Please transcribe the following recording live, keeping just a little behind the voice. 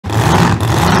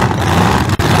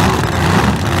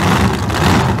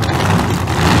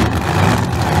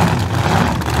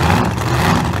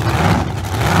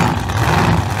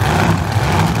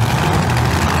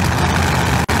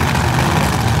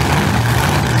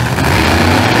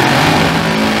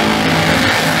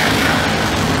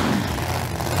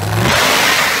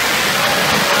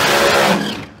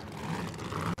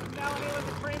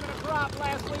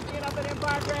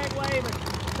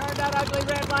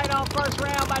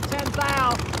about 10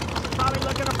 thou. Probably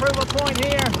looking to prove a point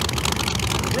here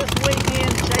this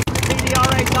weekend, chasing the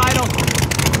TDRA title.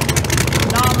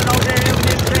 Nominal there,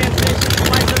 evident transition,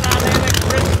 Spicer Dynamics,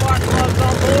 Rich Spark Plugs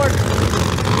on board.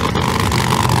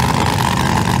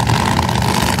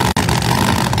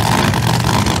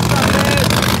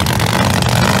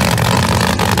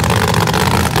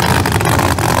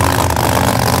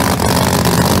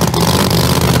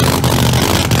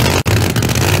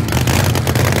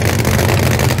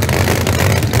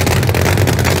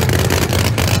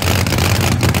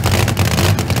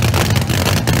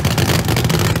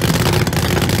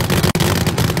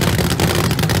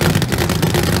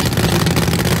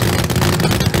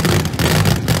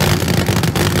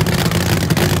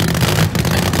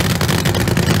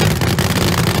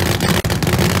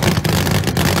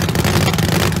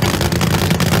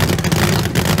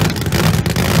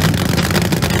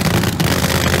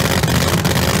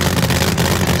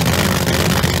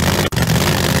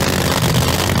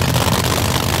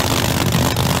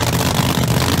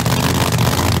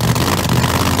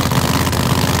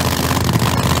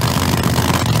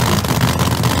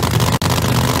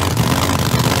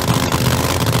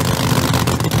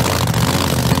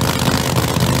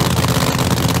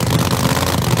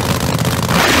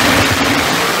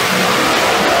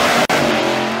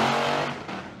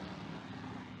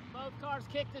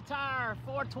 Kick the tire,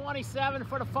 427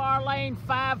 for the far lane,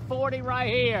 540 right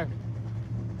here.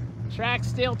 Track's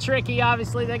still tricky,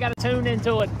 obviously, they got to tune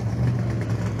into it.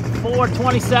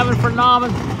 427 for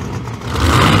Nauman.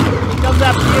 Comes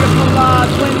that beautiful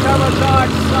twin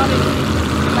turbocharged, sunny,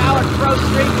 powered Pro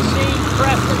Street machine,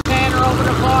 Preston Tanner over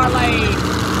the far lane.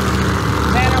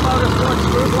 Tanner Motorsports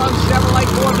Group 1 Chevrolet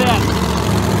Corvette.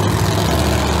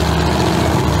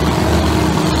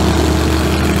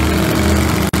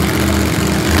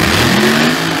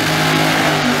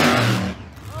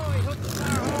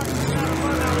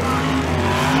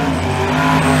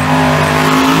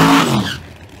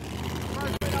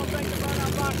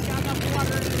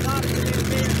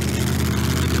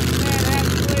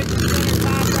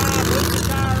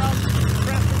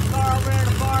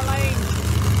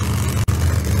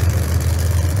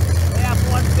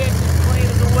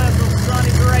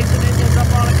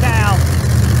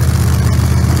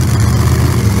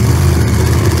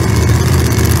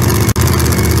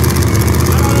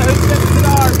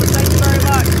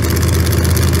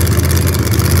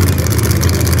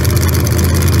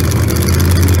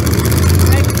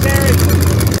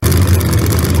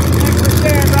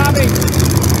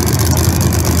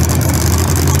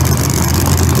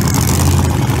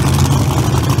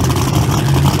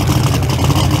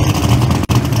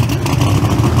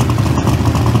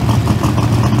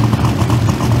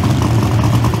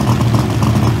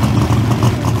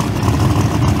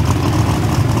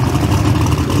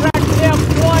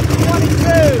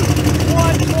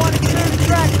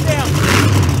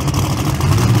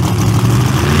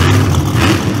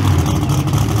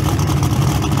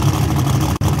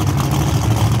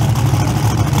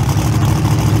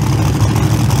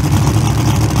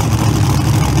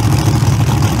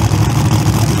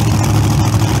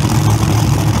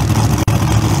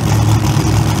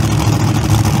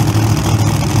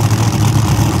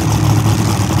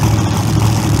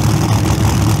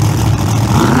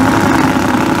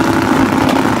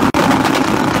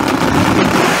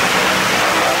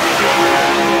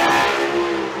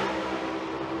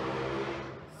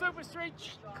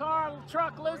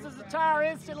 Truck loses the tire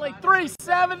instantly.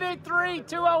 373,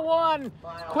 201.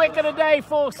 Quick of the day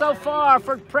full so far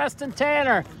for Preston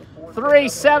Tanner.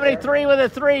 373 with a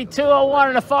 3, 201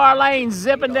 in the far lane,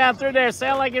 zipping down through there.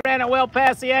 Sound like he ran it well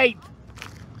past the 8th.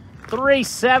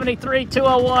 373,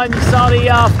 201. You saw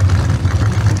the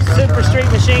Super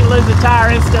Street machine lose the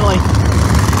tire instantly.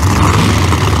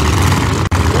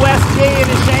 West G and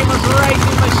the Shameless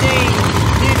Racing Machine.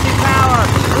 DC Power.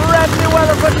 Revenue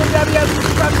Weather putting the WS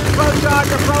Construction Pro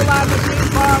Charger Pro Line Machine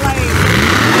far lane.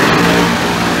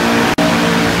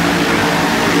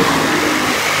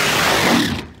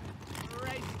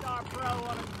 Race Star Pro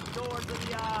on the doors of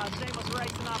the Shameless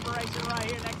Racing operation right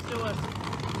here next to us.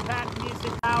 Pat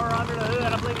Music Power under the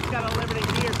hood. I believe it's got a limited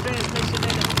gear transmission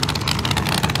in it.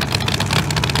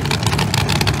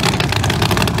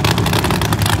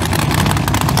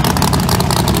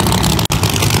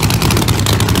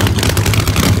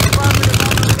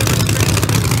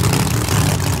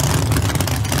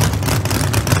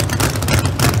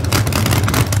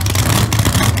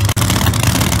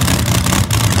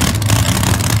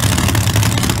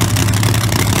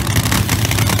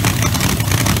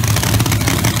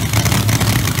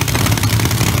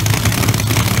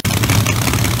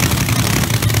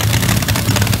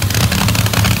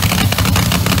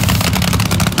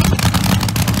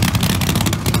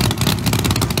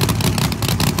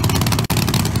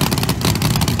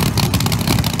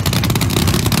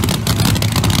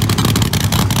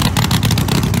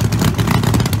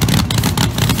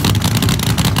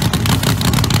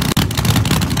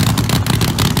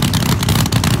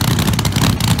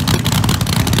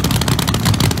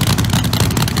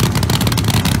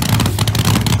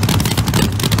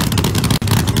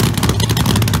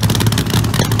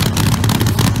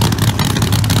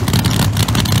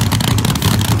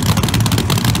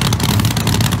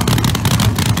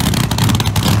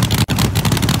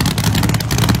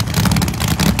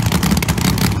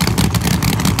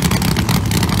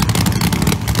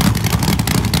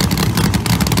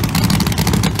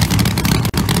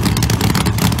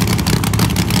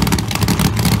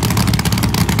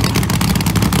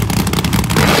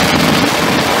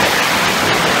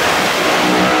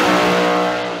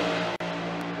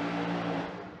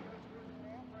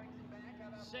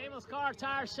 Wheels, car,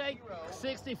 tire shake,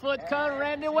 60-foot cone.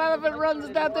 Randy Weatherford runs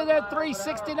it down through there,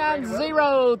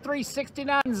 369.0,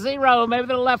 369.0. Maybe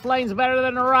the left lane's better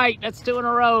than the right. That's 2 in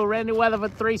a row. Randy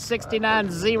Weatherford,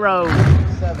 369.0.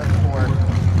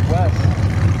 7-4 West.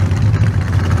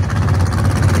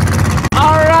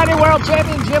 Alrighty, world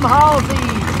champion Jim Halsey.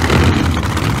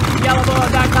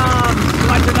 Yellowboy.com.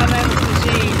 Electrodynamics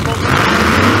machine.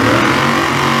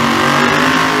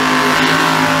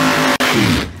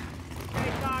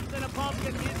 K-Fox in a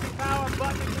pumpkin. Music power.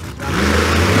 Button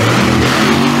construction.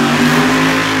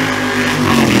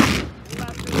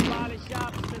 Left body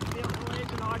shop. Smithfield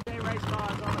Collision. RJ Race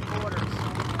Cars on the quarters.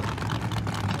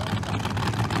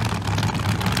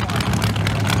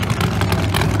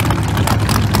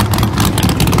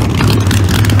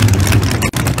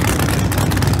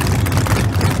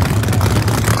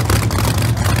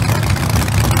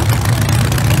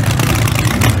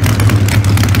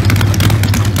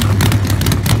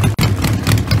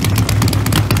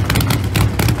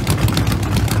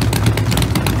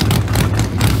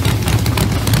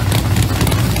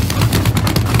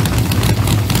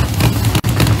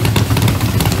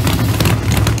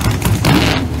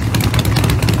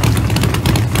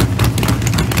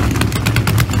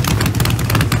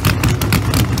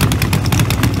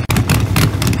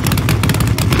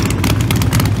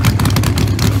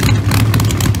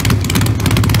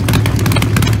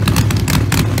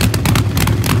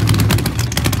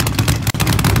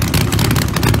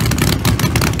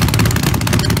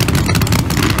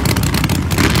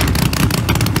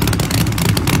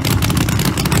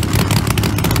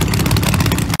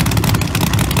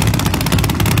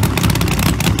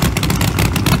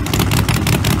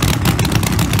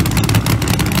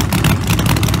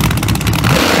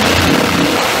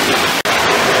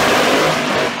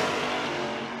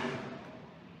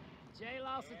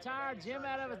 Jim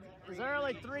out of his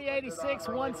early 386,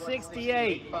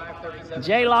 168.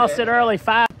 Jay lost it early,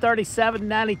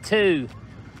 537.92.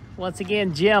 Once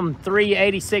again, Jim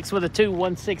 386 with a 2,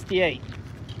 168.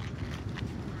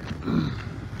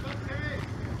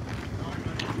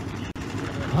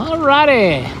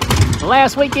 Alrighty.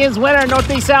 Last weekend's winner,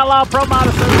 Northeast Outlaw Pro Mod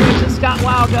Association, Scott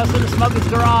Wildgus in the Smoker's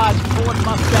Garage, Ford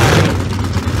Mustang.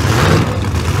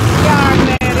 Yard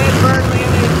man, Ed Burnley in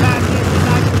the Apache,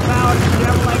 United Power,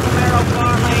 Chevrolet Camaro,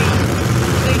 Car Lane,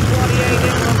 C28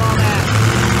 emblem on that.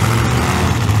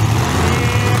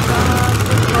 Here comes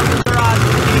the Smoker's Garage.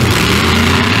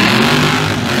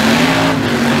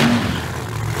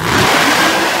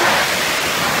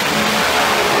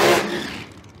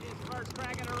 His first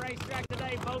crack at a racetrack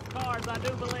today, both cars, I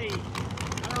do believe.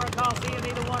 I don't recall seeing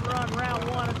either one run round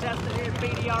one attested here at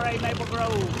BDRA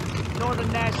MapleGrove.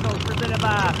 Northern Nationals presented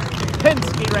by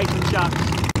Penske Racing Shop.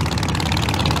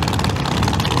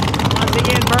 Once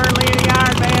again, Burnley and the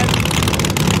Iron Man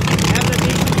has a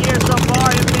decent year so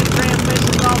far. Infinite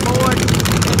transmissions on board.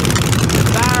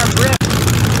 Desire Grip.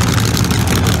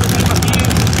 To name a few.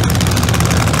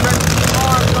 Courtesy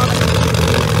arms on it.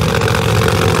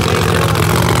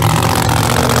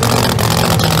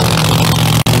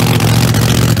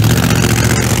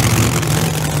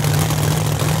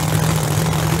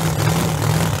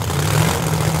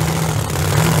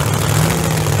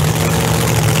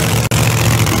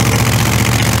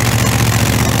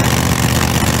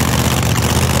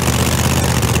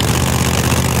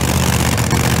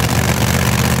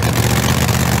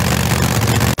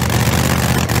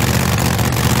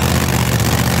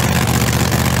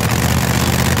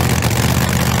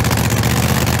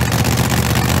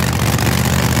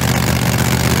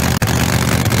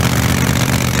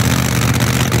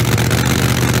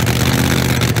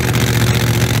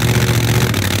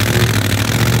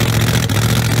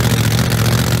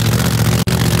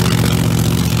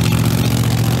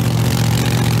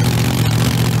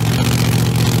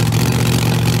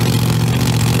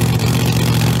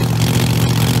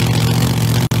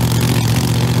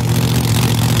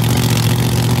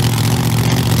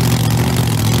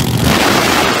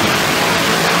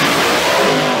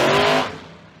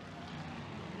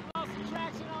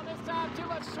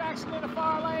 Traction in the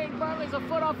far lane. Burnley's a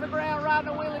foot off the ground, riding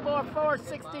a wheelie board,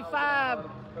 465.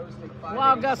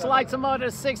 Wild Gus lights him up at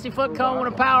a 60-foot cone when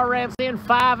a power ramps in,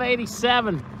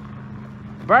 587.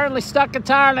 Burnley stuck a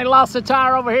tire and they lost the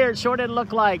tire over here. It sure didn't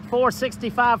look like.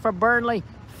 465 for Burnley,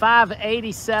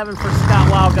 587 for Scott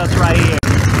Wild Gus right here.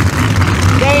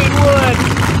 Dane Wood,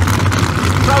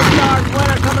 Pro Stars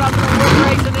winner, coming up in the Wood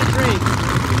Racing entry.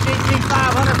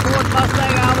 GT500 Ford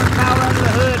Mustang, Auburn power under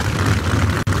the hood.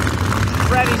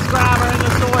 Freddie Scriber in the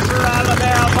Sorcerer out of the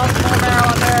barrel, multiple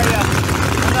Maryland area.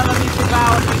 Another Mutual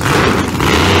Power machine.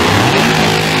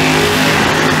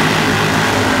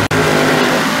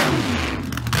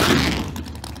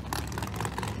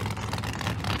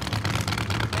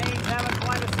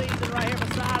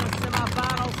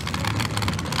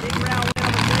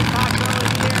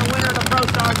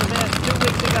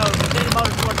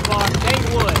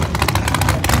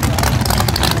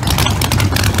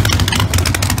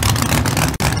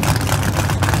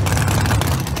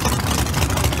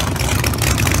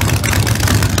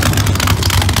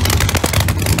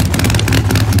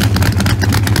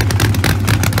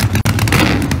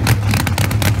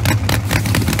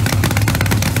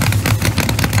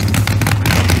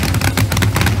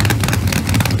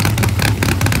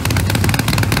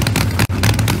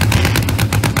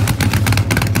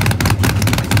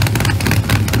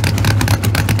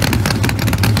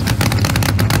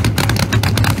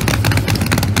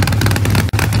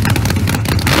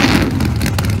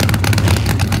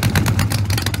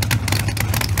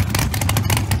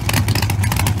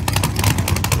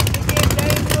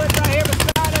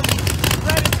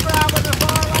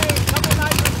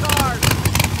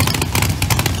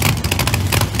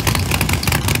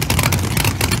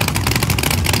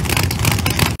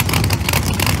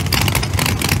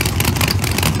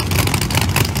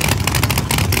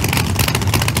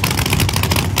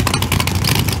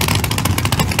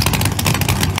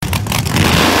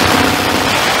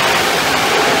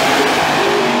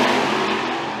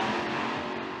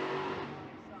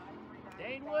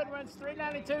 Wood runs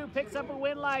 392, picks up a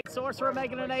win light. Sorcerer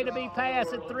making an A to B pass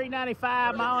at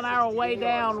 395, mile an hour way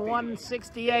down,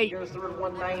 168.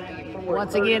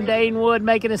 Once again, Dane Wood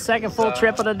making his second full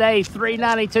trip of the day,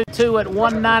 392.2 at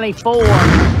 194.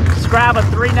 Scribe at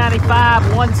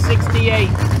 395, 168.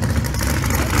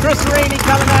 Chris Rini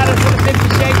coming at us with a 50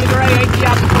 shades of gray,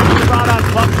 ATI performance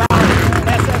product, Buck Power,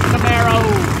 SS Camaro.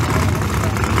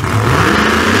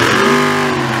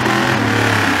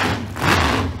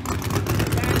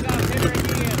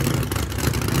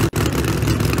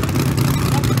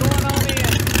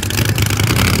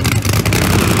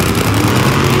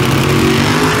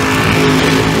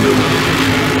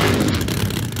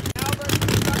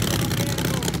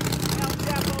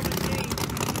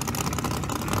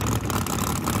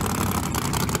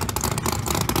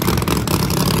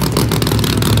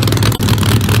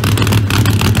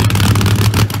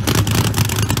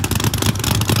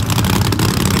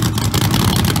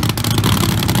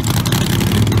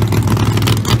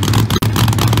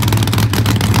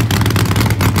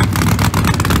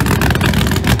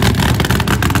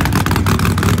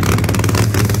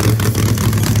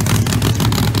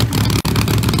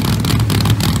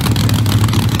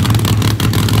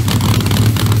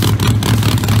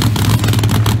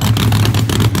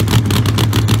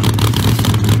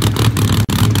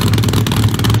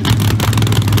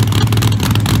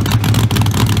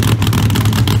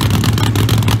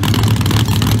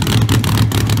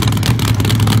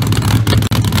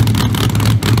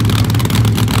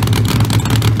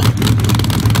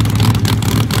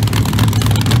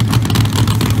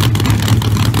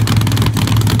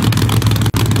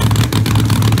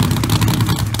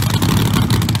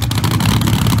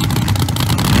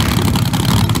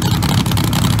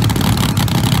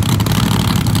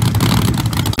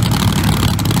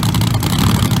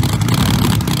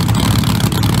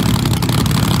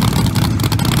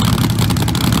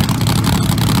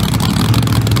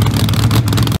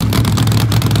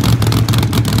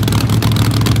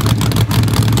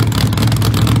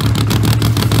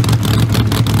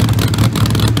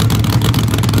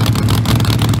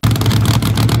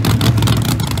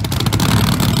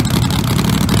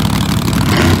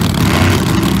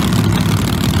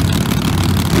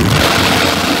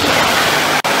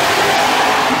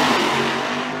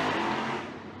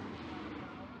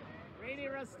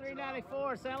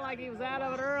 Sound like he was out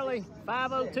of it early.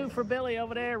 502 for Billy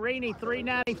over there. Rini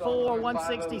 394,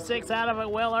 166 out of it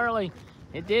well early.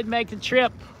 It did make the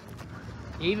trip,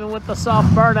 even with the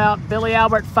soft burnout. Billy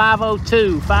Albert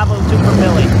 502 for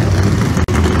Billy.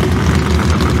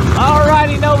 All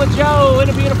righty, Nova Joe in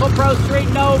a beautiful Pro Street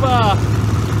Nova.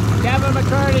 Kevin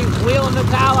McCurdy wheeling the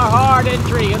Tyler Hard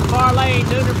entry in the far lane.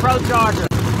 Nooner Pro Charger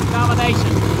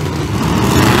combination.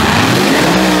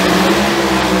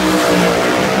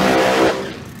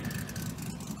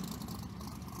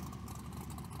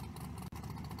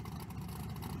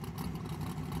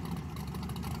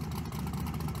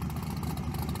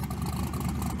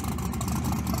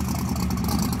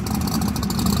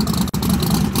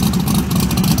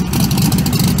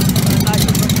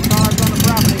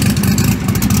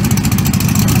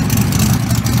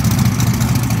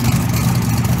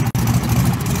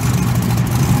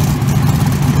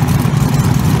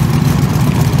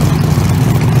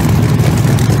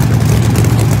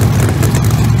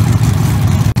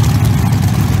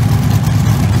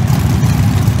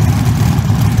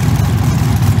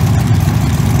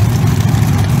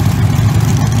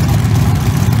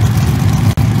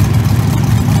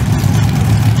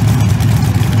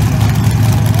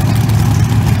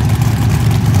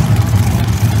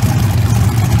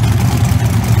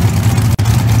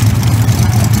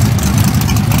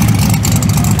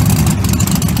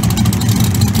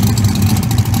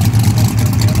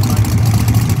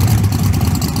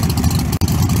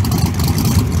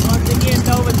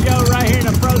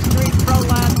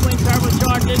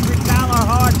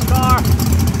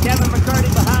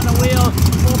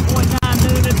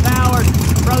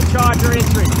 Charger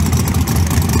entry. In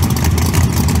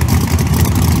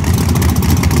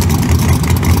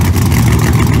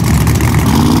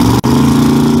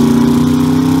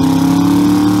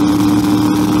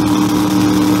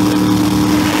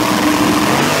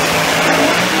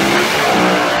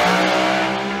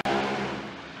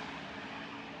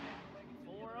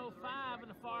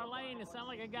the far lane. It sounded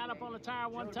like I got up on the tire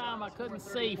one time. I couldn't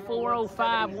see.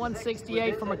 405,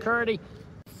 168 for McCurdy.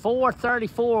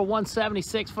 434,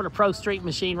 176 for the Pro Street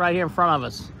machine right here in front of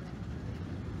us.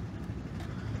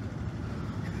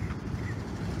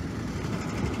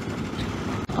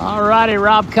 All righty,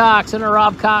 Rob Cox in a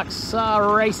Rob Cox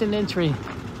racing entry.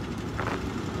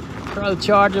 Pro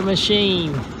Charger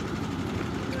machine.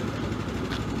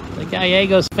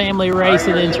 Gallegos Family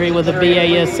Racing entry with a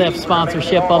BASF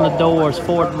sponsorship on the doors.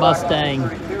 Ford Mustang,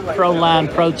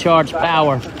 Proline Pro Charge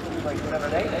Power.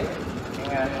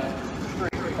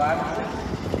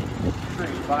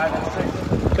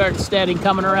 Kurt Stedding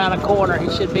coming around a corner. He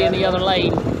should be in the other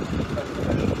lane.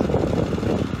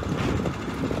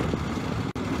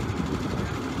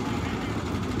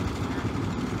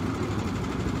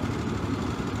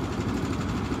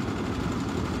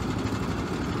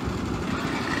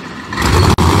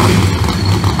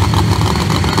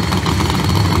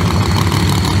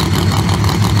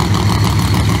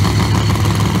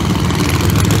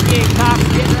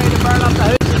 Getting ready to burn up the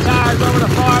hoops and tires over the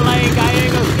far lane.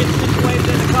 Gallegos getting situated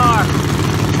in the car.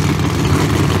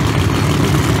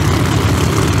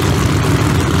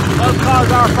 Both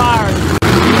cars are firing.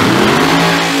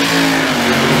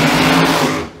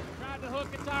 Tried to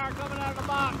hook a tire coming out of the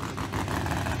box.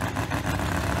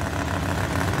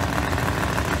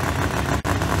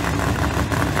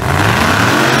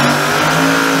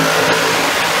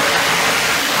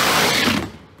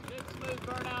 Good smooth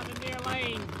burn out in the near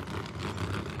lane.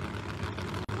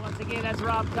 Once again, that's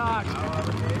Rob Cox. I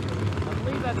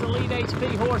believe that's Elite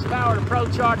HP horsepower to Pro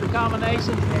Charger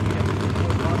combination.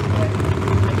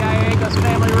 The Gallegos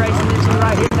Family Racing engine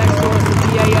right here next to us, the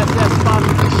BASF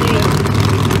sponsored machine.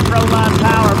 Proline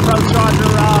Power, Pro Charger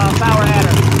power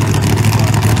adder.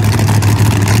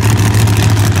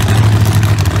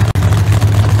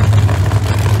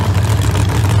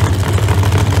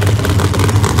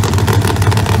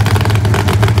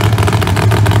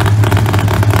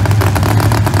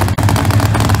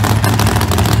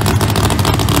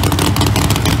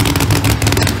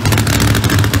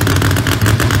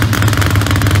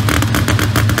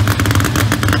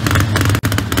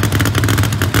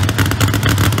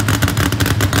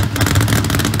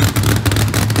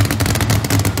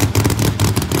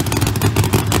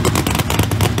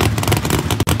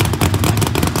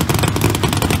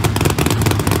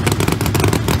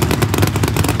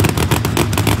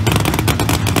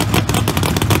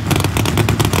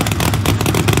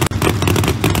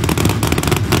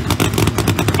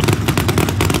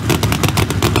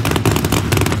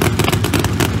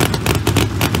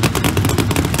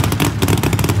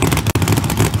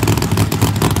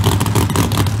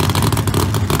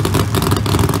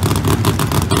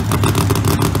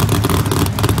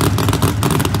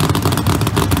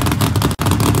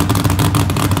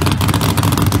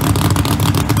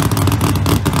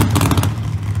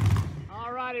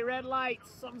 Red lights.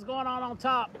 Something's going on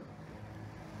top.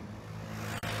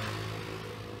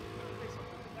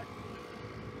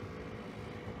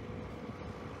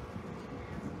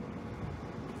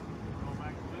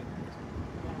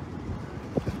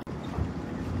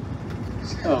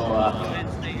 So,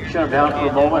 shut them down for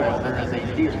a moment and there is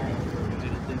a deer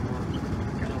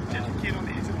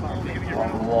on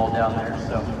the wall down there.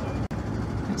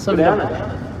 So,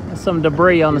 Some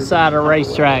debris on the side of the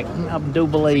racetrack, I do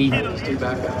believe.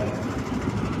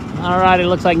 All right, it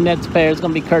looks like next pair is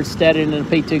going to be Kurt Stedding in a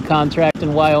P2 contract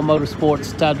and YO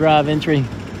Motorsports tie drive entry.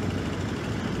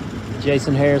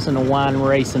 Jason Harrison of Wine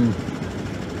Racing.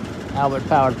 Albert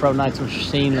Powered Pro Knights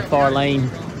machine in the far lane.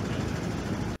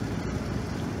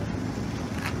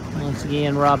 Once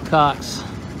again, Rob Cox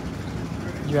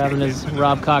driving his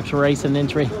Rob Cox Racing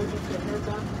entry.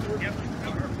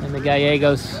 And the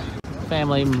Gallegos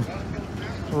Family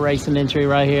Racing entry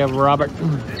right here of Robert.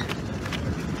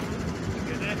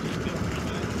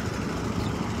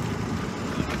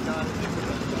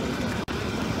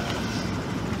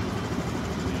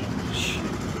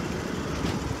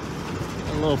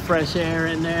 A little fresh air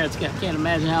in there. I can't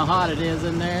imagine how hot it is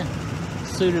in there.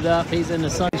 Suited up, he's in the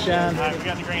sunshine. All right, we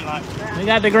got the green light. We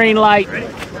got the green light.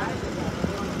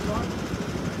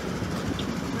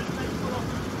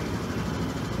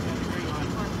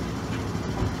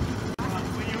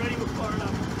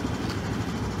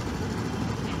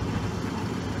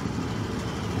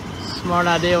 Smart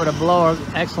idea with a blower.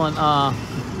 Excellent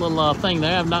little thing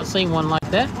there. I've not seen one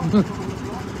like that.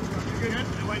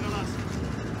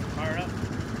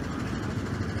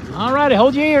 All righty,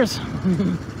 hold your ears.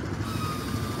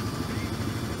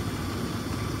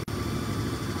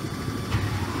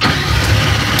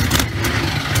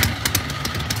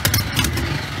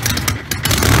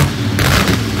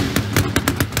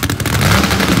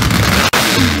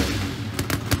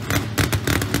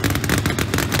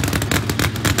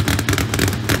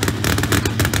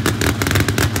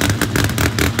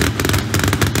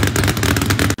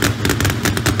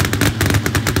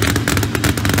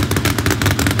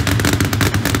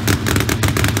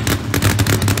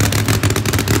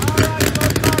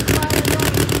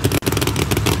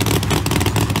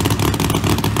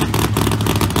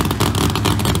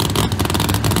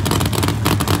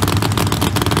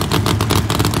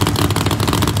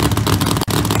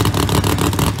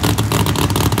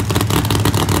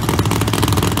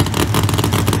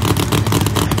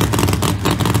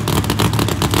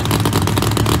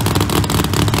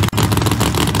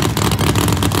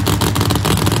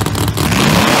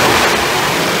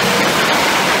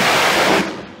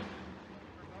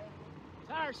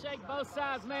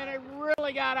 sides, man. They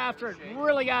really got after it.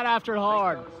 Really got after it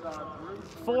hard.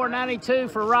 492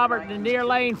 for Robert in the near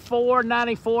lane,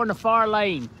 494 in the far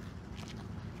lane.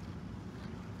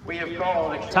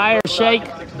 Tire shake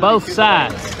both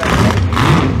sides.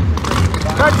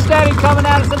 Kurt Steady coming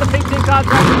at us in the P2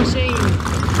 contractor machine.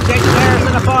 Jason Harris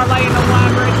in the far lane, no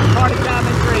wide break, party time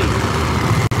in 3.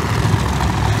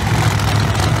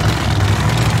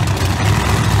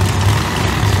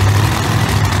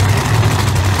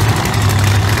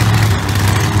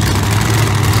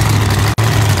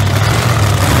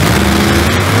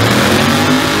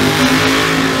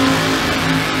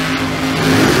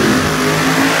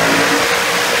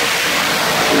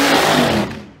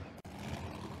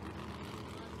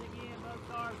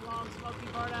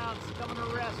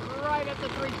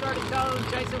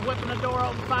 Jason whipping the door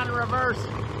open, finding reverse.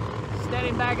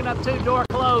 Steady backing up 2, door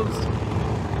closed.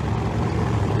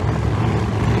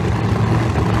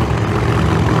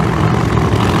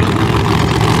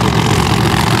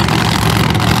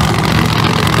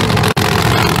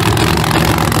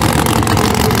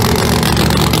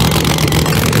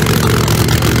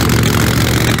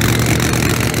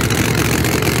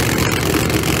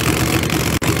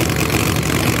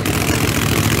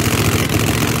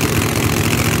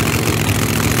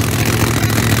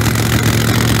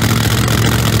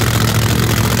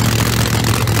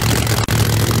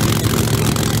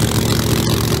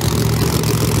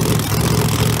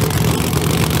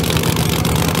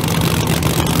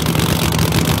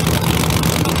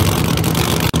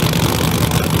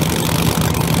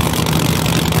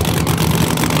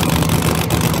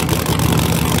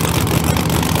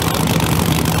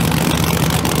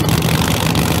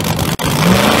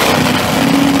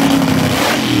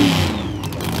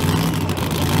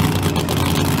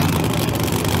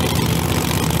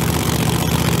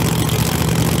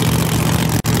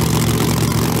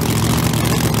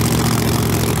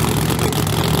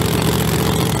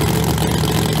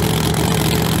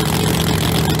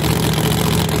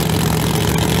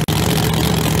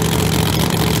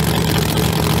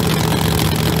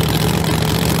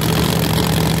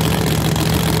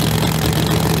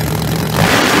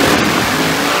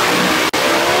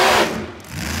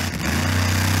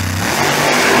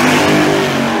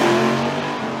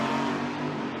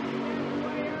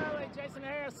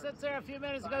 Sits there a few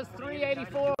minutes, goes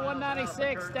 384,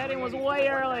 196. Steady was way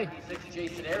early.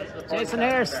 Jason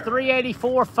Harris,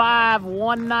 384, 5,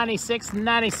 196,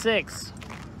 96.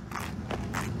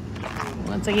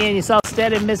 Once again, you saw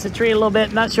Steady miss the tree a little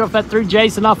bit. Not sure if that threw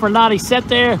Jason off or not. He sat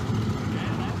there,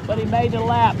 but he made the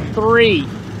lap.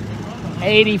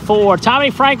 384.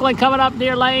 Tommy Franklin coming up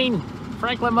near lane.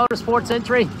 Franklin Motorsports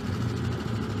entry.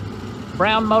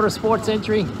 Brown Motorsports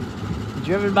entry.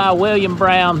 Driven by William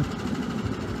Brown.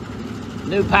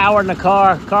 New power in the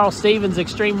car. Carl Stevens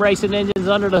Extreme Racing Engines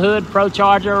under the hood. Pro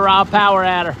Charger, raw power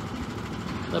adder.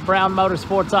 The Brown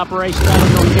Motorsports operation out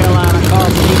of North Carolina. Carl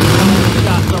Stevens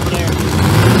shots over there.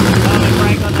 Tommy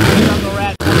Franklin, the jungle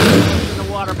rat, in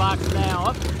the water box now.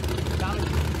 Up. Tommy,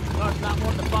 car's not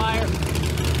wanting to fire.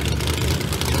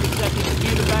 3-second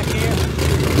computer back here.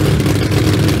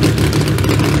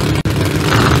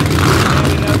 There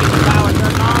we go. Get the power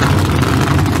turned on.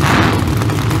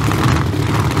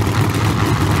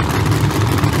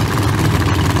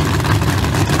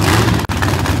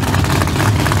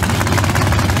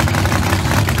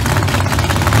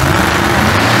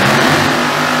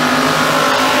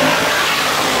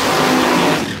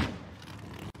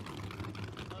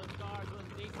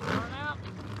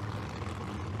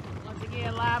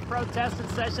 Live protesting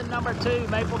session number 2,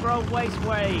 MapleGrove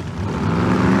Wasteway.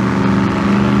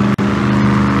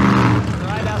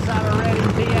 Right outside of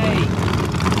Reading, PA.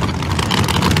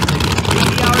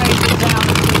 DRA's in town.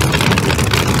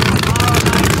 Tomorrow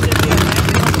night should be an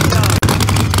excellent show.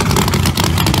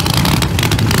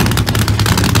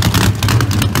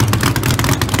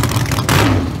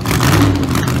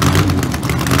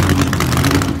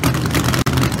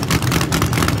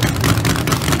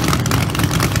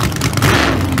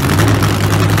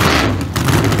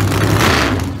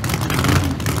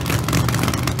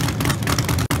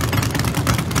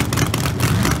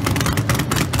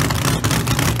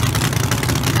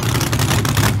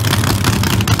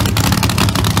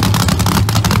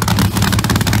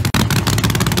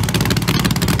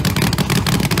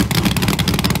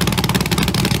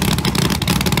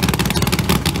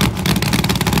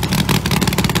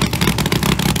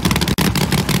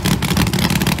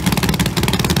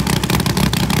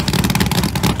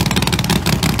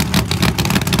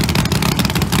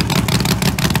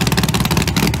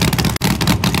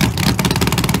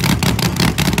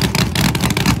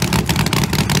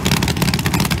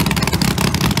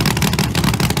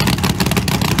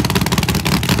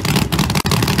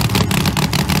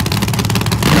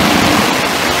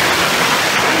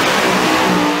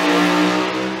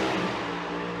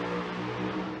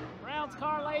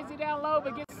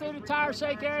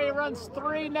 runs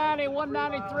 390,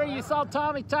 193. You saw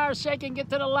Tommy tire shaking, get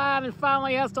to the line, and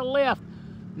finally has to lift.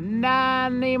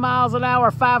 90 miles an hour,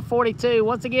 542.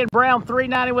 Once again, Brown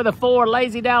 390 with a 4.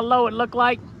 Lazy down low, it looked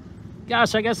like.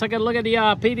 Gosh, I guess I could look at the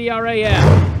PDRA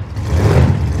app.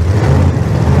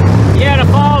 Yeah,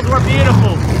 the falls were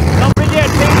beautiful. Don't forget,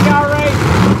 PDRA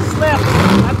slip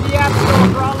at the app store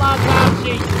for online time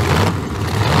sheets.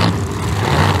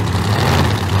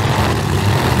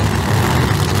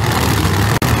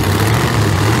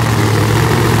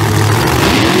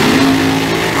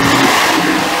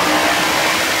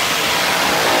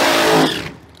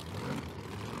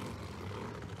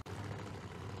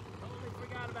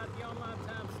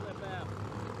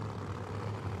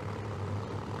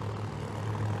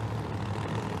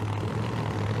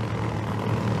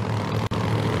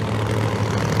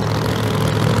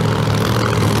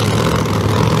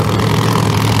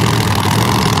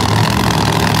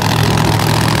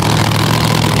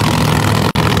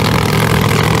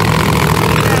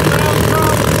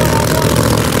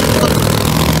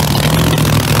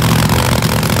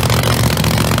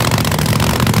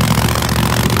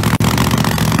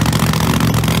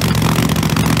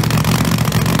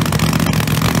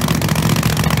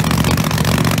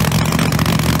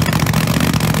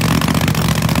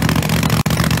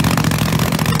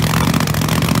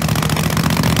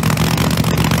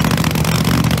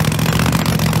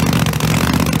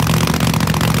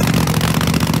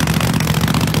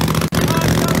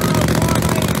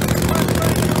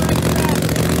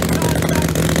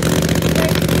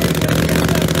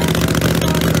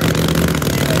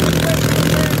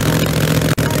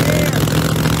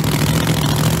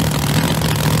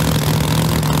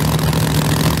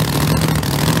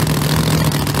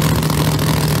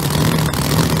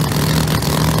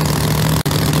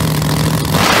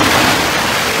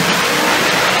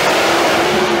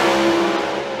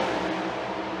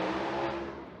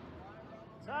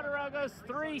 Goes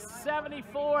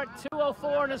 374 at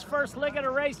 204 in his first lick at a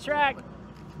racetrack.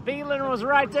 Beelan was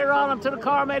right there on him till the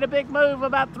car made a big move,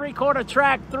 about 3/4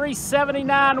 track,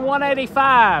 379,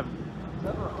 185.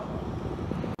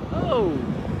 Oh.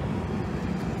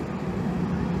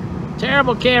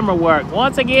 Terrible camera work.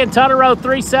 Once again, Tutterow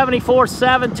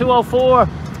 374.7, 204.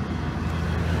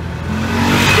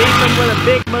 Beelan with a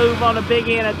big move on the big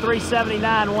end at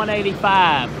 379,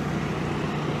 185.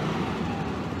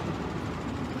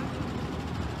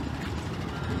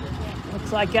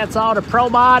 Looks like that's all the Pro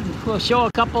Mod. We'll show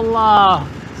a couple,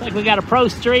 looks like we got a Pro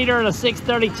Streeter and a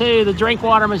 632, the drink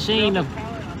water machine. And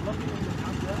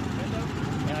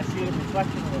I see the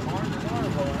reflection of the orange water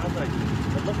bowl, and I was like,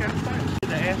 but look outside. See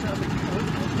the ash? I was like,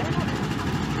 what's down?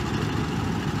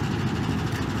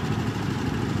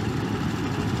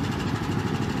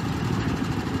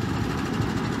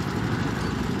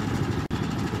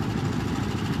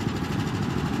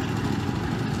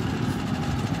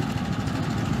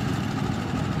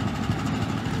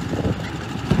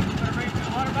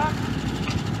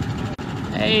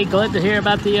 Hey, glad to hear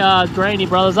about the Graney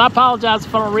brothers. I apologize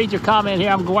if I don't read your comment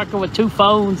here. I'm working with 2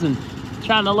 phones and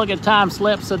trying to look at time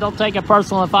slips, so don't take it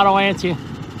personal if I don't answer you.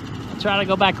 I'll try to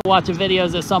go back and watch the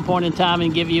videos at some point in time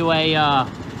and give you an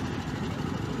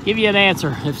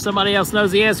answer. If somebody else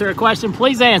knows the answer to a question,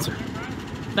 please answer.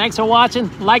 Thanks for watching.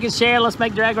 Like and share. Let's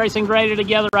make drag racing greater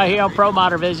together right here on Pro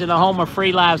Motor Vision, the home of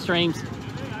free live streams.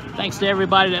 Thanks to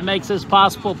everybody that makes this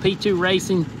possible. P2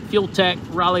 Racing, Fuel Tech,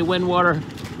 Raleigh Windwater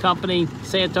Company,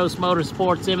 Santos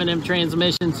Motorsports, M&M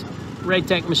Transmissions,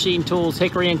 Raytech Machine Tools,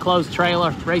 Hickory Enclosed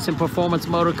Trailer, Racing Performance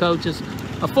Motor Coaches,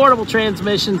 Affordable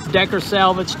Transmissions, Decker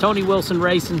Salvage, Tony Wilson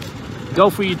Racing,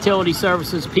 Gopher Utility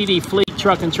Services, PD Fleet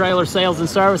Truck and Trailer Sales and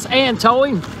Service, and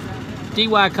Towing,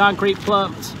 DY Concrete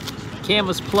Plugs,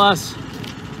 Canvas Plus,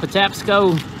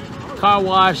 Patapsco, Car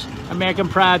Wash, American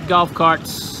Pride Golf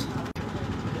Carts,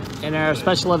 and our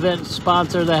special event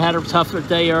sponsor that had a tougher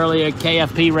day earlier,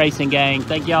 KFP Racing Gang.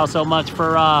 Thank y'all so much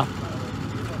for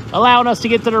allowing us to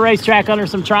get to the racetrack under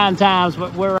some trying times,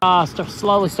 but we're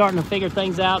slowly starting to figure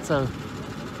things out. So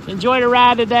enjoy the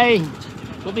ride today.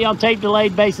 We'll be on tape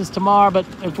delayed basis tomorrow, but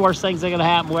if worse things are going to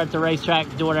happen, we're at the racetrack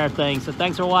doing our thing. So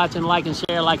thanks for watching. Like and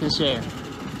share, like and share.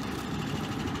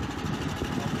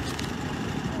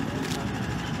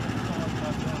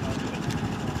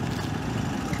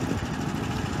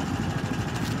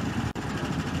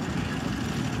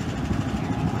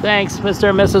 Thanks, Mr.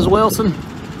 and Mrs. Wilson.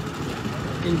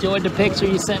 Enjoyed the picture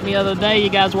you sent me the other day. You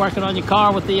guys working on your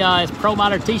car with the Pro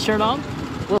Motor t-shirt on.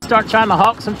 We'll start trying to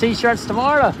hawk some t-shirts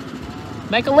tomorrow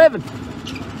to make a living.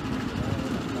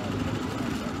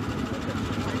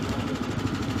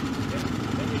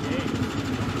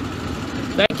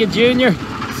 Thank you, Junior.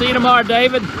 See you tomorrow,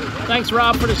 David. Thanks,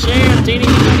 Rob, for the share. Teeny,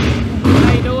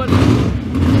 how you doing?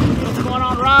 What's going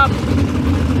on, Rob?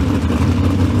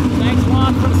 Thanks,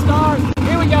 Juan, for the stars.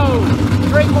 Here we go.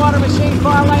 Drink water machine,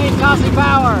 far lane, Cosby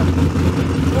Power.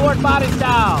 Ford body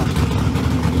style.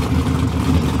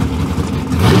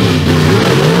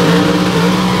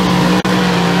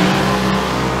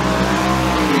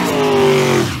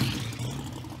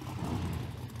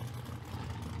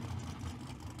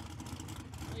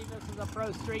 This is a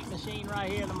Pro Street machine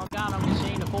right here, the Morgano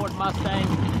machine, a Ford Mustang.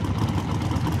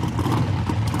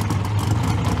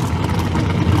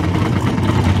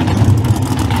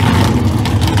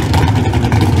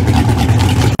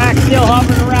 Back still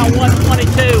hovering around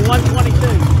 122,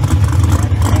 122.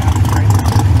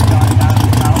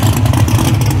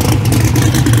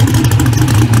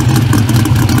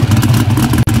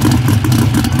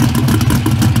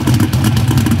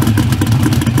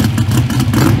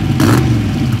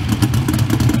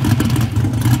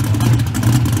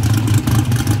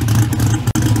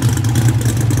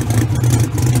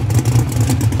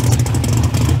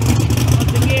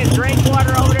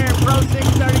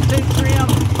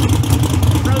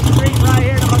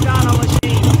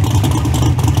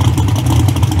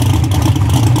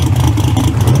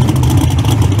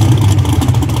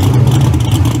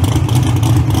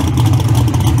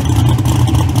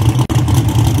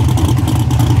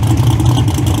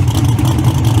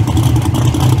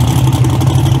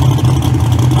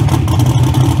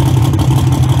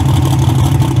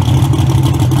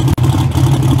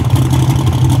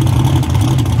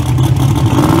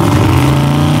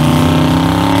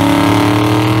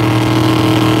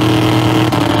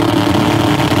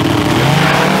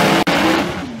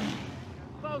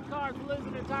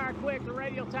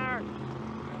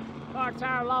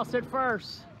 Tire lost it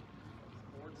first.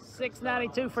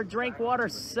 692 for Drinkwater,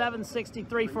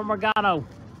 763 for Morgano.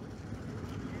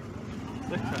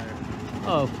 Slick tire.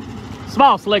 Oh,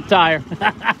 small slick tire.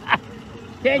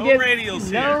 Can't No get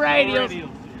radials no here. radials. No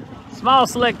radials. Small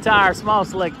slick tire, small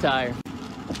slick tire.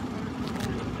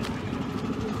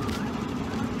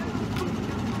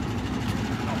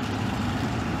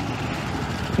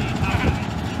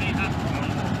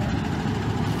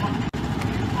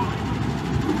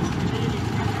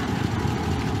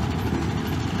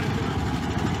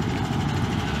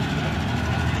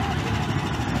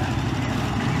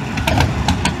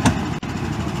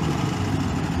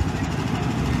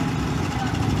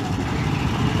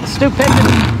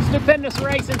 Stupendous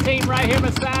racing team right here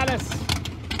beside us.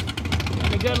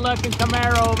 And a good-looking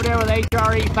Camaro over there with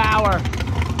HRE power.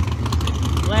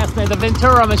 Last name, the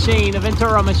Ventura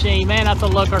machine. Man, that's a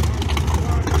looker.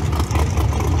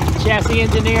 Chassis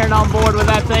engineering on board with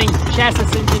that thing.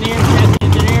 Chassis engineer.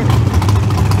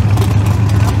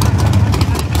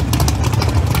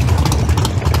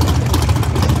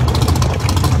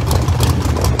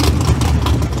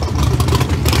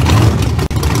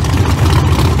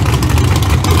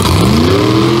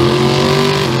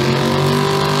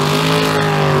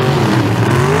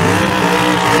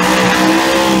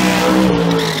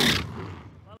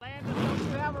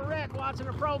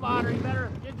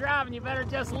 You better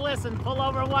just listen, pull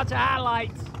over and watch the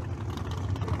highlights.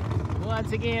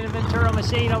 Once again, a Ventura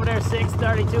machine over there,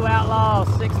 632 Outlaw,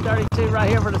 632 right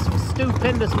here for the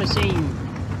Stupendous machine.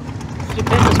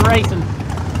 Stupendous racing.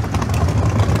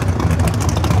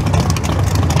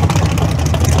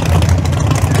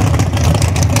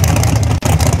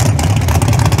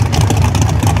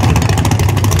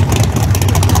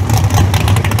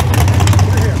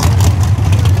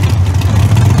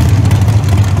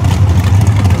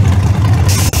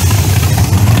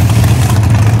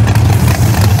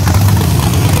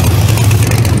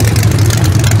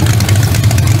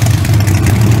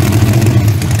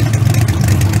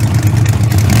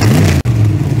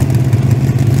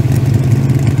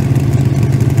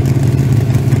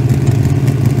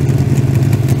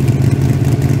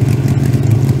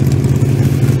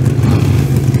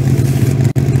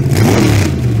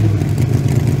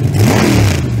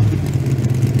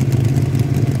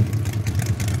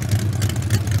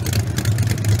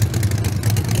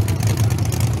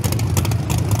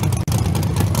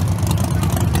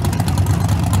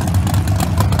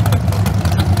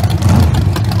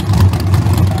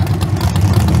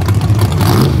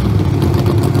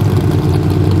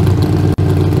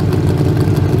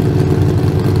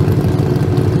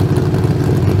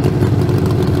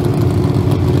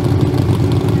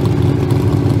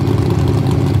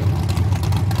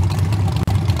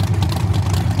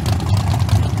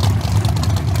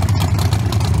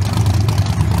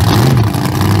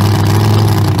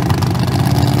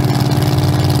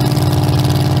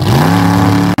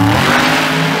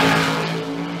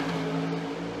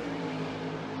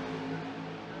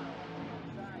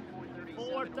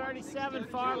 437,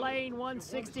 far lane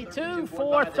 162,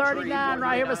 439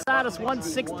 right here beside us,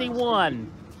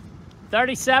 161.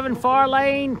 37 far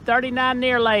lane, 39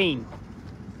 near lane.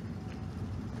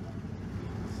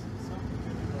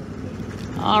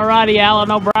 Alrighty, Alan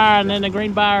O'Brien in the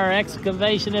Greenbrier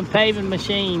excavation and paving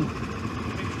machine.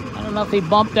 I don't know if he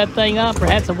bumped that thing up or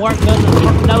had some work done to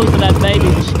the nose of that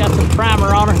baby, but she got some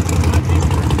primer on her.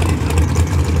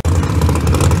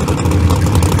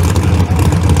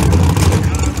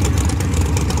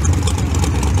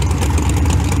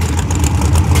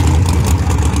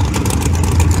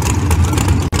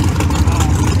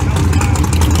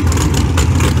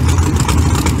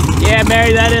 Yeah,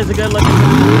 Mary, that is a good looking.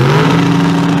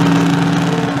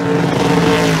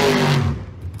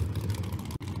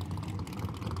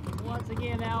 Once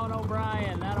again, Alan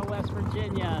O'Brien out of West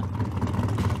Virginia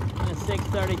in a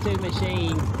 632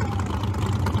 machine.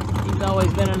 He's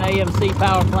always been an AMC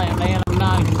power plant man. I'm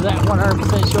not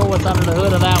 100% sure what's under the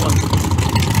hood of that one.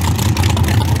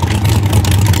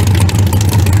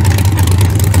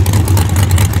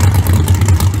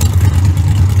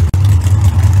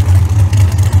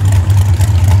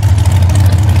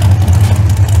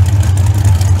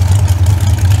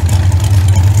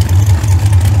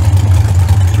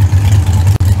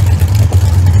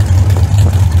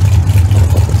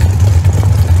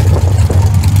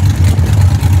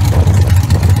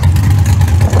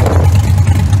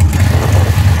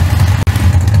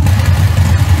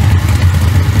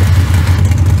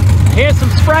 Here's some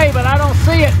spray, but I don't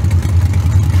see it.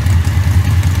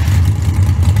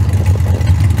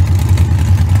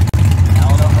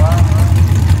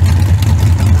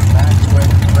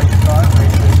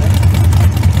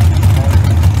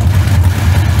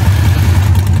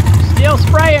 Still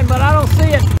spraying, but I don't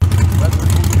see it.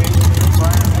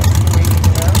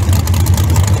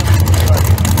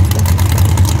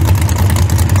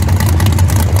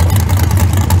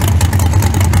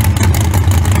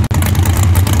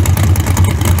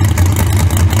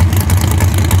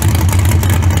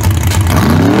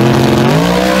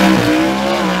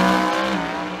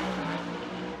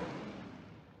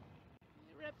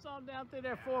 On down through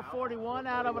there, 441,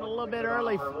 out of it a little bit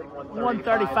early,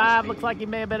 135. Looks like he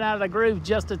may have been out of the groove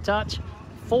just a touch.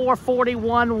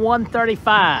 441,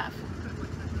 135.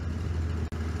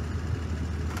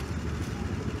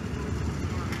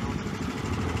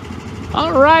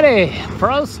 Alrighty,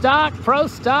 Pro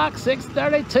Stock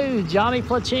 632. Johnny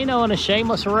Placino in a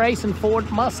Shameless Racing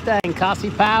Ford Mustang,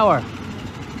 Cossie Power.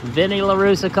 Vinny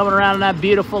LaRussa coming around in that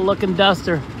beautiful looking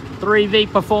Duster.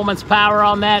 3V performance power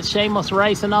on that, Shameless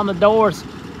Racing on the doors.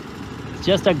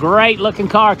 Just a great looking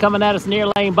car coming at us near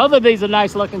lane. Both of these are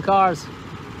nice looking cars.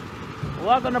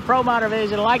 Welcome to Pro Motor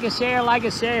Vision. Like and share, like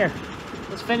and share.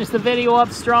 Let's finish the video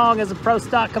up strong as the Pro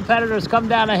Stock competitors come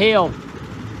down a hill.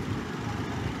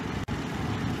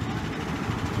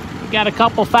 We got a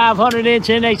couple 500-inch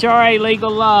NHRA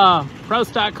legal Pro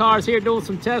Stock cars here doing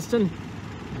some testing.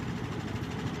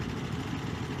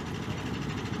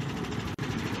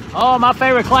 Oh, my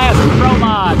favorite class is Pro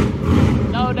Mod.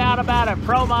 No doubt about it.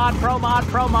 Pro Mod, Pro Mod,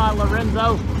 Pro Mod,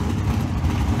 Lorenzo.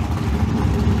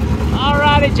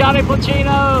 Alrighty, Johnny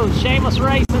Placino, Shameless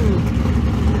Racing,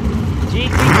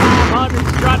 GT500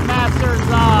 Strutmasters,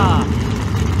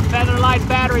 Featherlight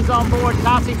batteries on board,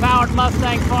 Cossie powered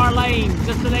Mustang far lane,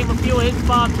 just to name a few of his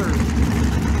sponsors.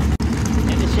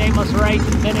 And the Shameless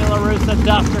Racing, Vinny LaRussa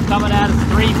Duster coming out of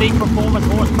 3V performance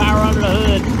horsepower under the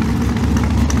hood.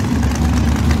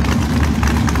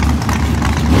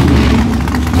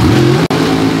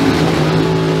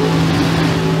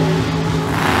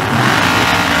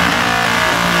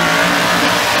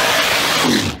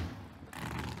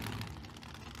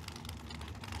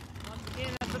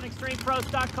 Extreme Pro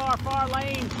Stock car, far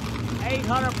lane,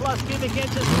 800 plus cubic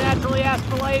inches, naturally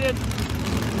aspirated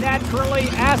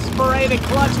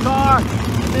clutch car,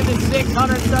 and then the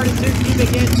 632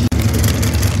 cubic inch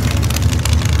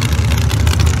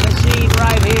machine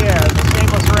right here, the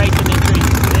Shameless Racing entry,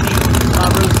 Vinny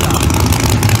LaRussa.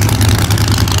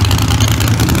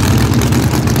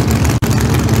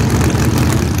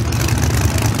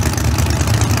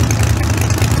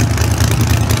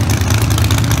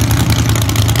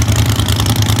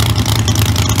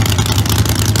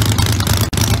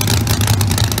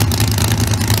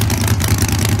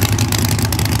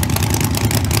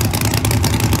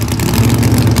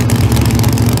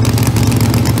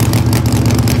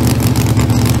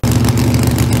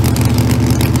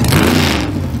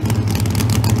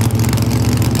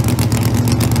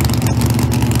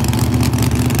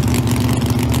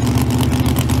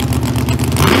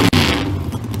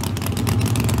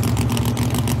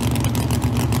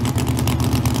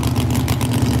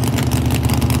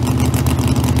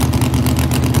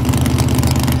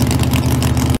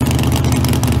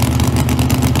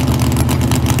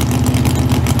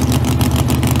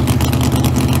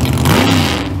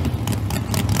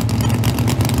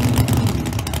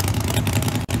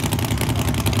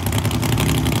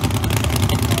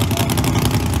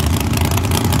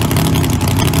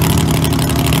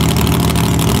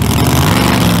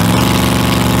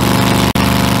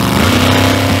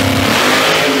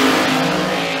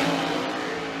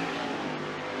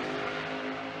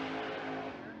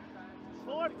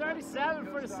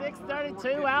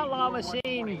 2 Outlaw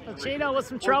Machine. Pacino with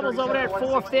some troubles over there at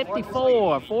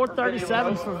 454.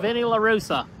 437 for Vinny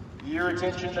LaRussa. Your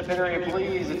attention, the pit area,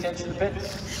 please. Attention to the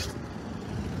pits.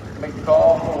 Make the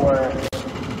call for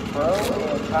Pro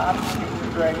and Top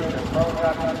Junior Dragon, Pro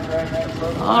Top Junior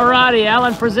Dragon. All righty,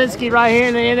 Alan Przinski right here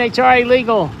in the NHRA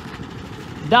Legal.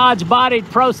 Dodge bodied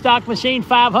Pro Stock Machine,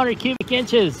 500 cubic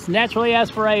inches, naturally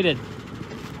aspirated.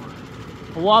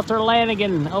 Walter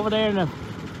Lanigan over there in the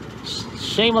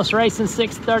Shameless Racing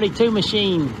 632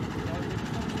 machine.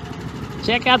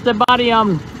 Check out the body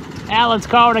on Alan's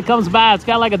car when it comes by. It's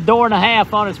got like a door and a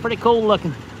half on it. It's pretty cool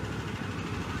looking.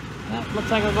 That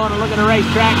looks like we're going to look at a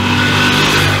racetrack.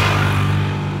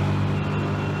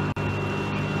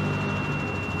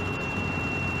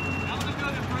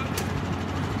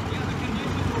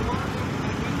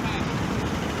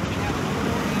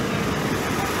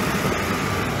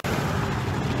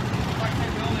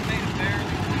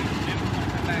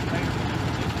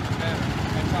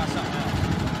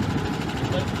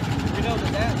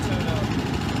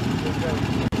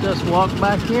 Just walk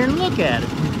back here and look at it.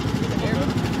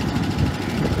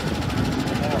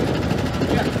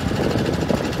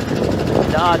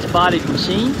 Dodge bodied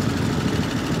machine.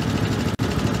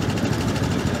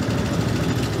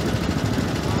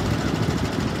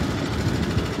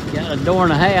 Got a door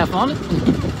and a half on it.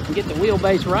 Get the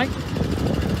wheelbase right.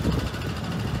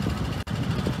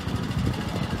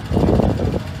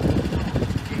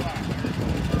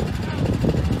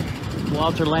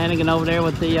 Walter Lanigan over there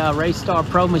with the Race Star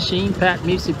Pro machine, Pat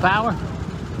Musey Power.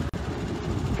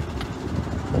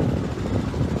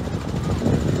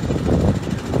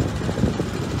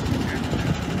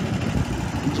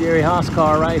 Jerry Haas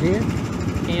car right here.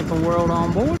 Camping World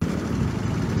on board.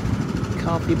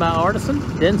 Coffee by Artisan.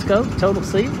 Densco, Total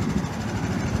Seal.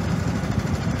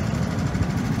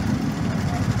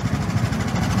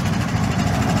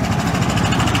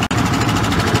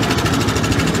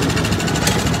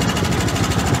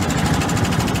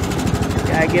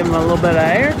 Gotta give him a little bit of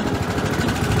air.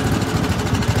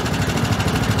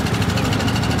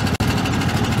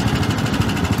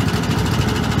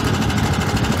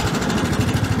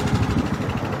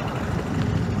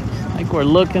 I think we're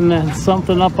looking at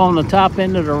something up on the top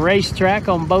end of the racetrack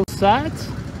on both sides.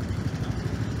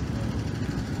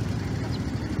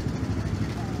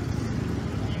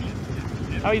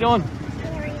 How are you doing?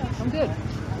 I'm good.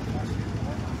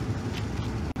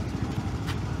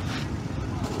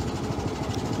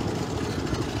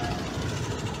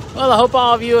 Well, I hope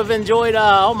all of you have enjoyed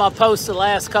all my posts the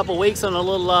last couple weeks on a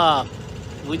little,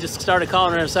 we just started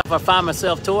calling ourselves our Find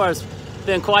Myself Tour. It's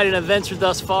been quite an adventure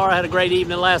thus far. I had a great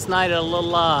evening last night at a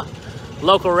little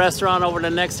local restaurant over the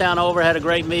next town over. Had a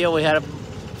great meal. We had a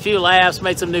few laughs,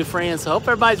 made some new friends. So I hope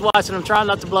everybody's watching. I'm trying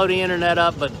not to blow the internet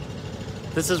up, but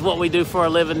this is what we do for a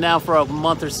living now for a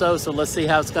month or so. So let's see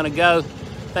how it's going to go.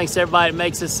 Thanks to everybody that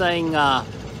makes this thing.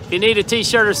 If you need a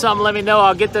t-shirt or something, let me know.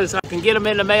 I'll get those. I can get them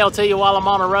in the mail to you while I'm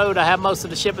on the road. I have most of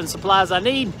the shipping supplies I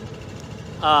need.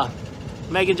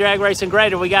 Making drag racing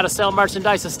greater. We got to sell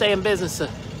merchandise to stay in business. So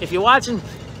if you're watching,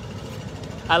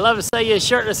 I'd love to sell you a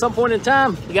shirt at some point in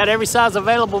time. We got every size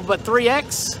available but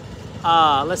 3X.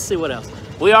 Let's see what else.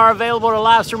 We are available to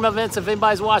live stream events. If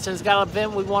anybody's watching, it's got an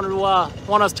event we want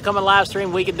us to come and live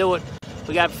stream, we can do it.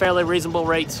 We got fairly reasonable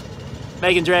rates.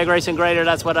 Making drag racing greater,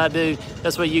 that's what I do.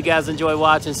 That's what you guys enjoy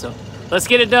watching. So let's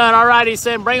get it done. All right, he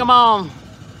said, bring them on.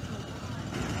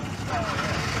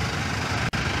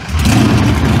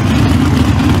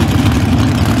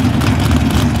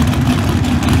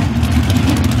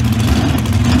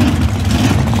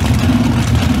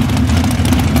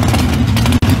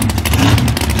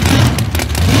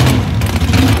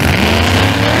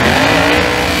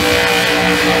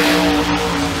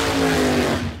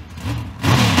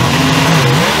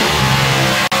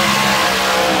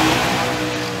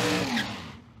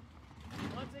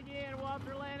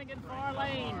 Far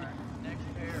lane.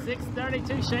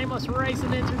 632 Shameless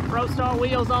Racing engine, Pro Star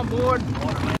wheels on board.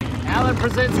 Alan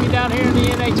Przinski down here in the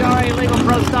NHRA Legal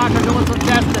Pro Stock are doing some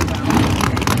testing.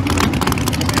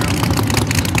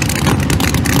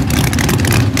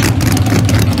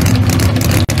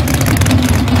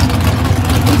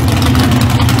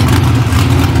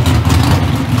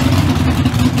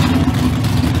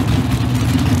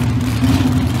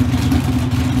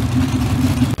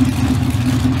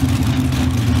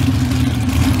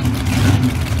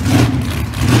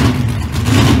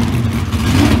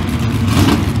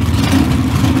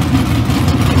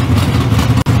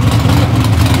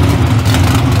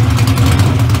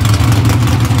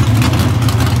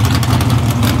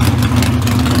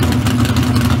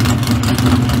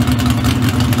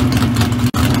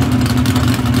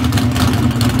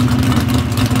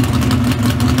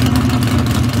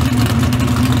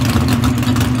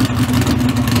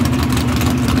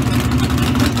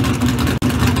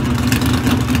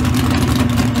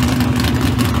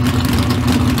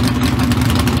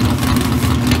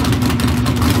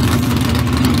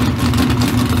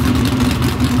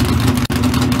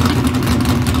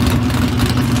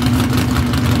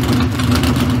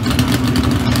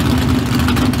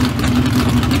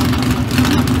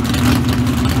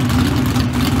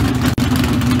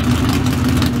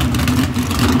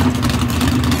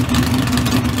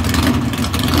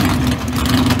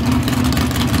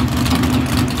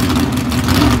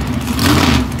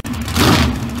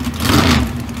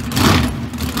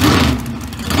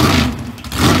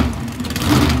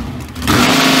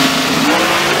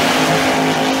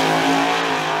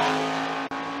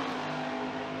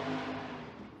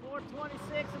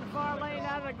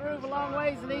 MapleGrove a long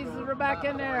ways and easy. We're back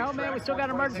in there. Oh man, we still got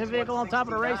an emergency vehicle on top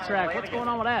of the racetrack. What's going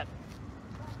on with that?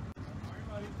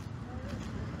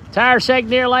 Tire shake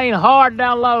near lane hard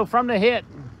down low from the hit.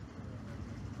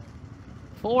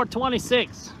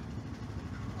 426.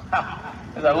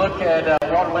 As I look at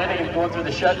Walter Landing going through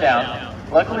the shutdown,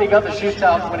 luckily he got the chute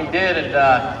out when he did, and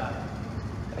a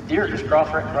deer just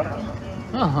crossed right in front of us.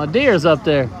 Oh, a deer's up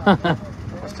there.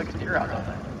 Let's took a deer out on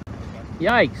that.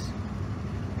 Yikes.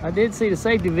 I did see the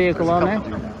safety vehicle on there.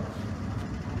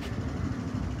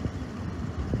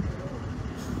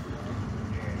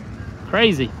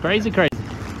 Crazy, crazy, crazy.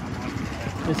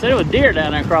 They said it was deer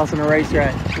down there crossing the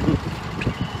racetrack.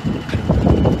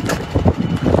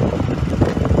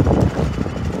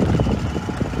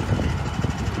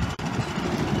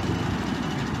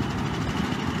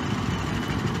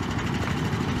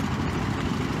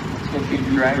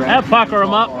 That'll pucker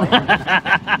them up.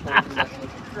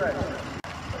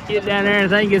 Get down there and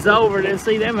think it's over, then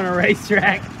see them in a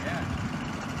racetrack.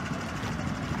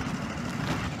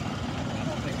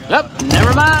 Yep,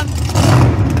 never mind.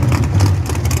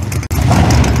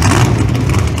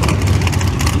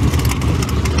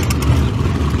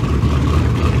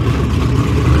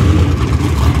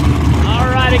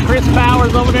 Alrighty, Chris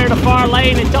Bowers over there in the far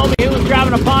lane. He told me he was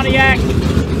driving a Pontiac.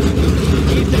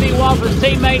 He used to be Walter's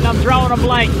teammate, and I'm drawing a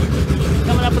blank.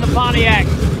 Coming up in the Pontiac.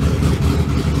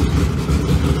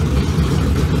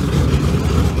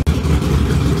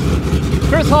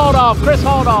 Chris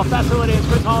Holdoff, that's who it is,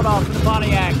 Chris Holdoff in the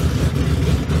Pontiac.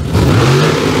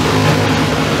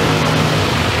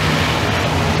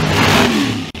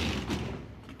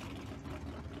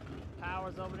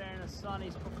 Powers over there in the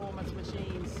Sonny's Performance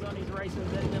Machine. Sonny's Racing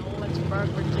in Lynchburg,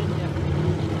 Virginia.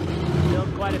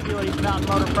 Built quite a few of these Mountain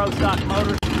Motor Pro Stock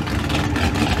motors.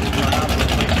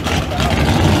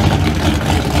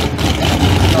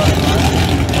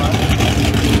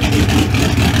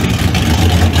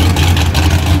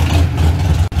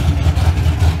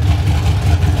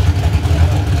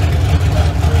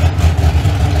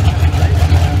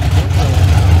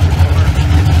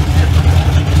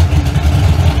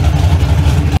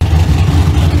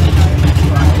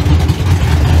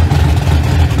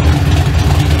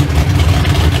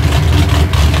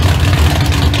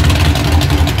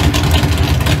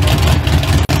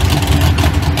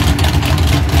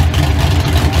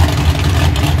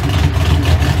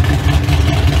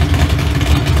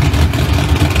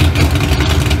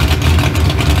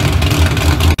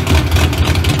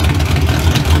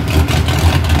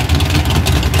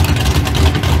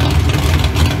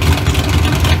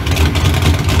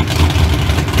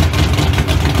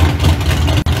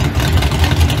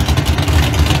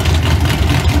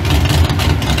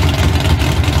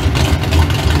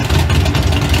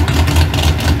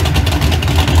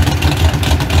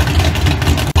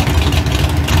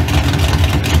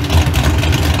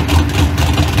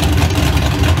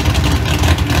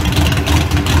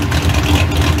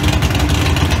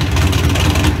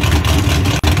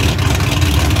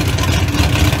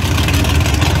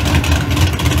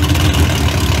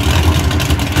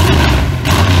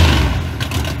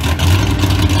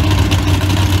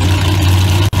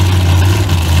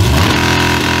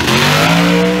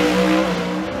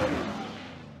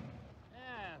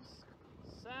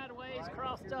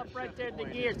 Crossed up right there at the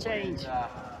gear change.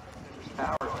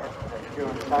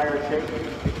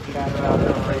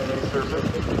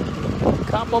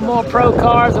 Couple more pro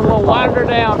cars and we'll wind her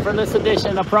down for this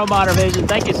edition of Pro Motor Vision.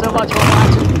 Thank you so much for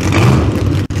watching.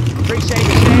 Appreciate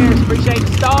the shares, appreciate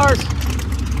the stars.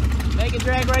 Make it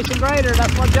drag racing greater.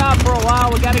 That's my job for a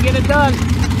while. We got to get it done.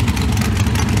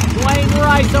 Dwayne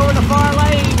Rice over the far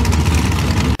lane.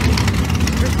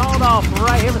 Chris Holdoff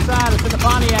right here beside us in the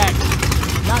Pontiac.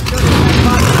 Not sure the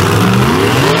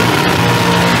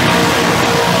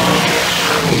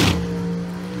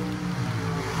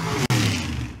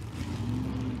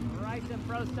Rice and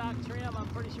Pro Stock trim. I'm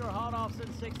pretty sure Holdoff's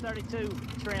in 632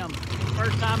 trim.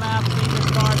 First time I've seen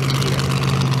this car this year.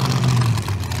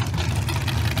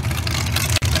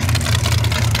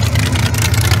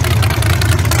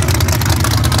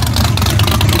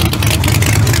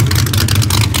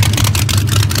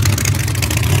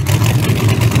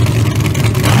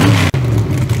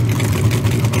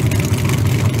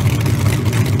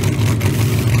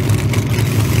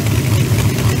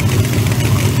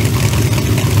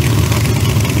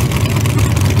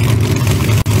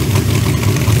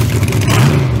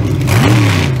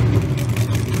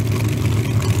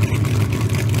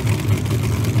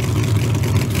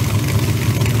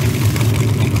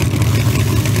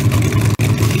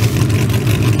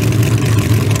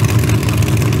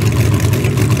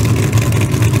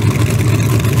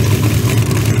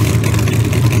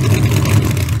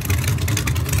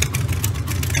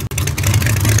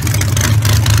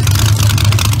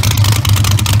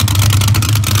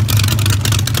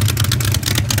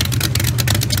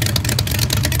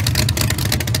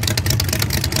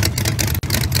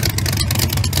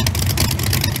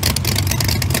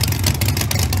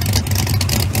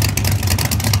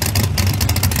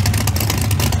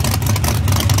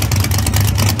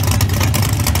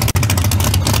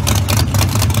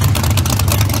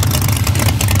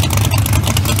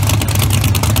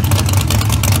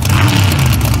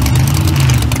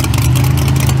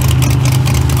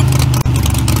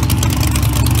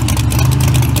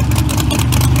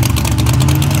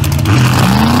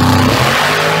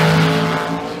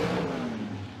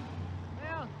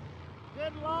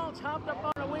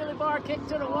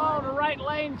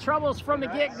 troubles from the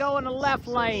get-go in the left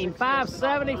lane.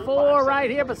 574 right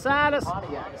here beside us.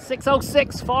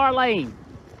 606 far lane.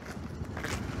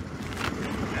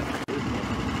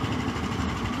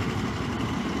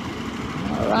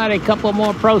 All right, a couple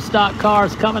more pro stock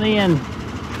cars coming in.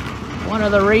 One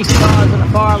of the race cars in the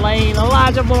far lane.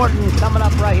 Elijah Morton coming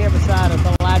up right here beside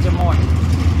us. Elijah Morton.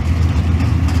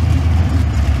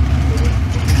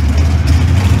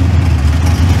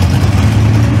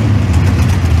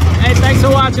 Hey, thanks for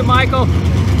watching, Michael.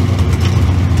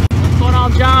 What's going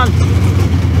on, John?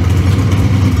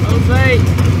 Jose.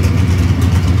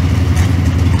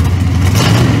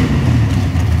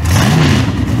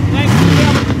 Thanks,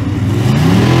 Jim.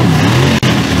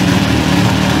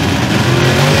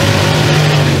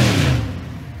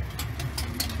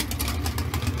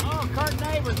 Oh, Kurt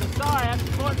Neighbors. I'm sorry,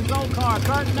 that's Morton's old car.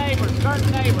 Kurt Neighbors. Kurt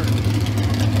Neighbors.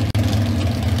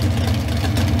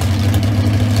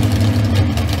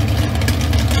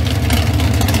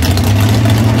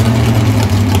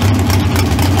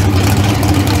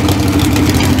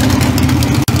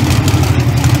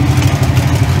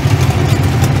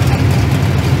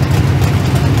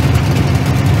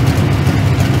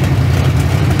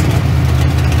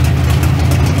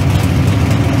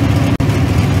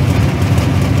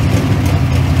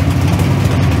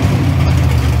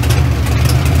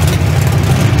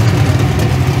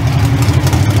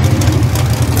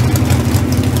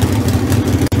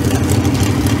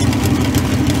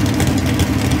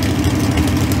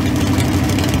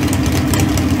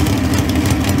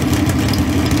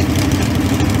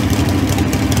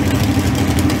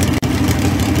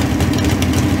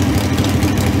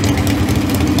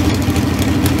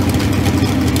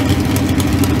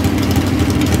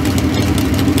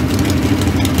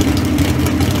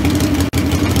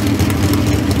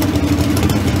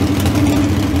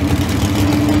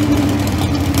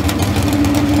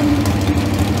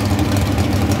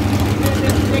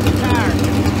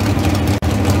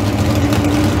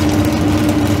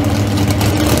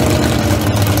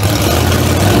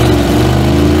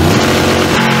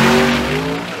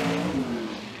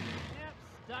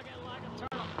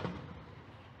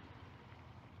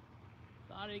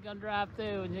 Thought he gonna drive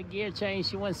through, and the gear change,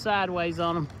 she went sideways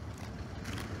on him.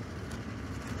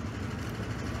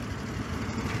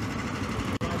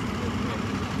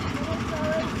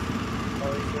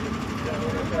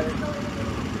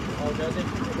 Oh, does it?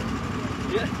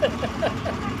 Yeah.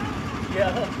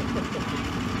 Yeah.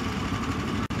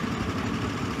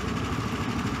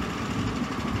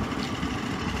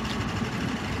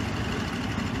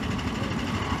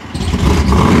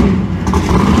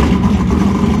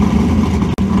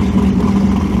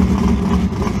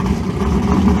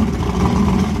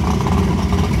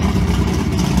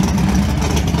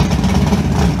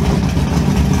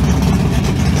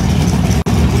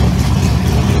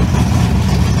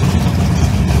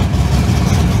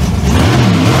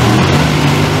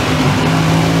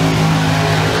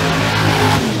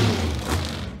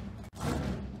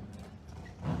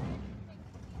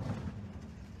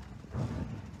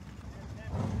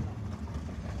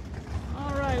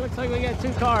 Looks like we got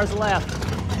 2 cars left.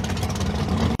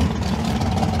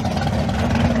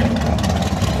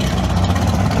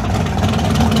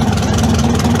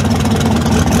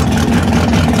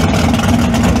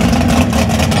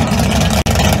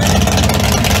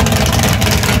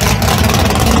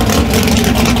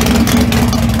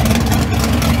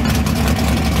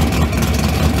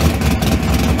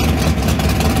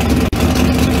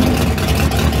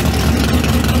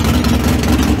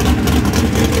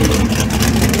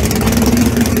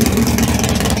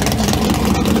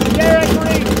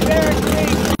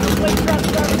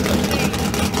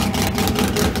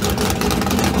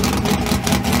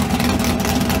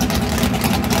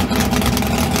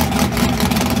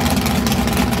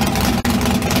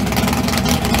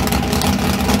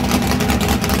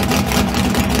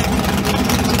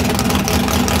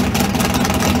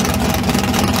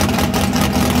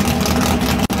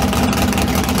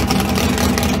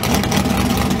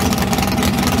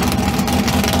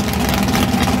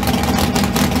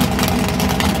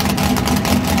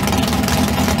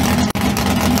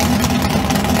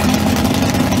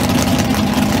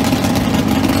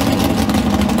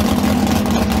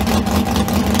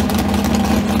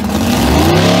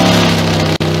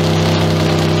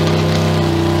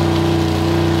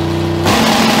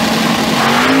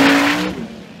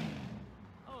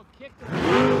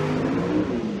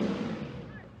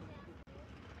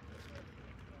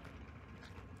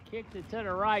 Kicked it to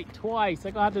the right twice.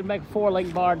 They're gonna have to make a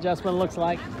 4-link bar adjustment, looks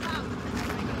like.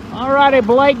 Alrighty,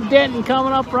 Blake Denton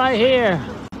coming up right here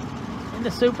in the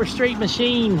Super Street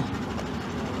machine.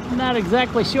 Not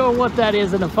exactly sure what that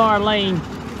is in the far lane.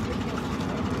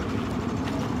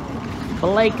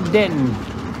 Blake Denton.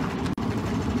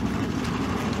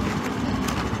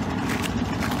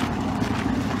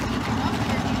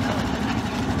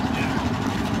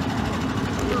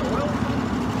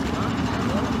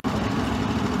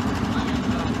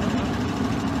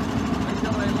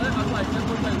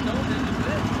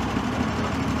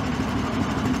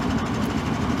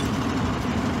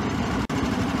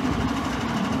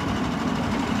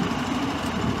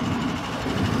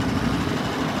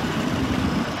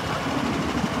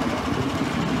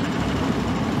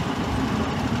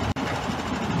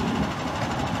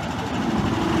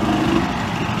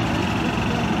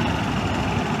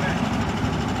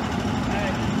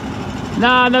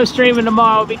 Nah, no streaming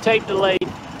tomorrow. It'll be tape delayed.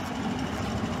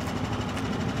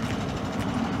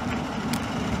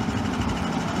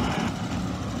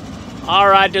 All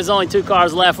right, there's only 2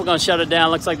 cars left. We're going to shut it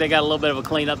down. Looks like they got a little bit of a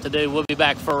cleanup to do. We'll be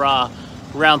back for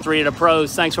round 3 of the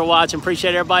pros. Thanks for watching.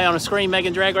 Appreciate everybody on the screen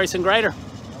making drag racing greater.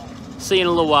 See you in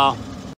a little while.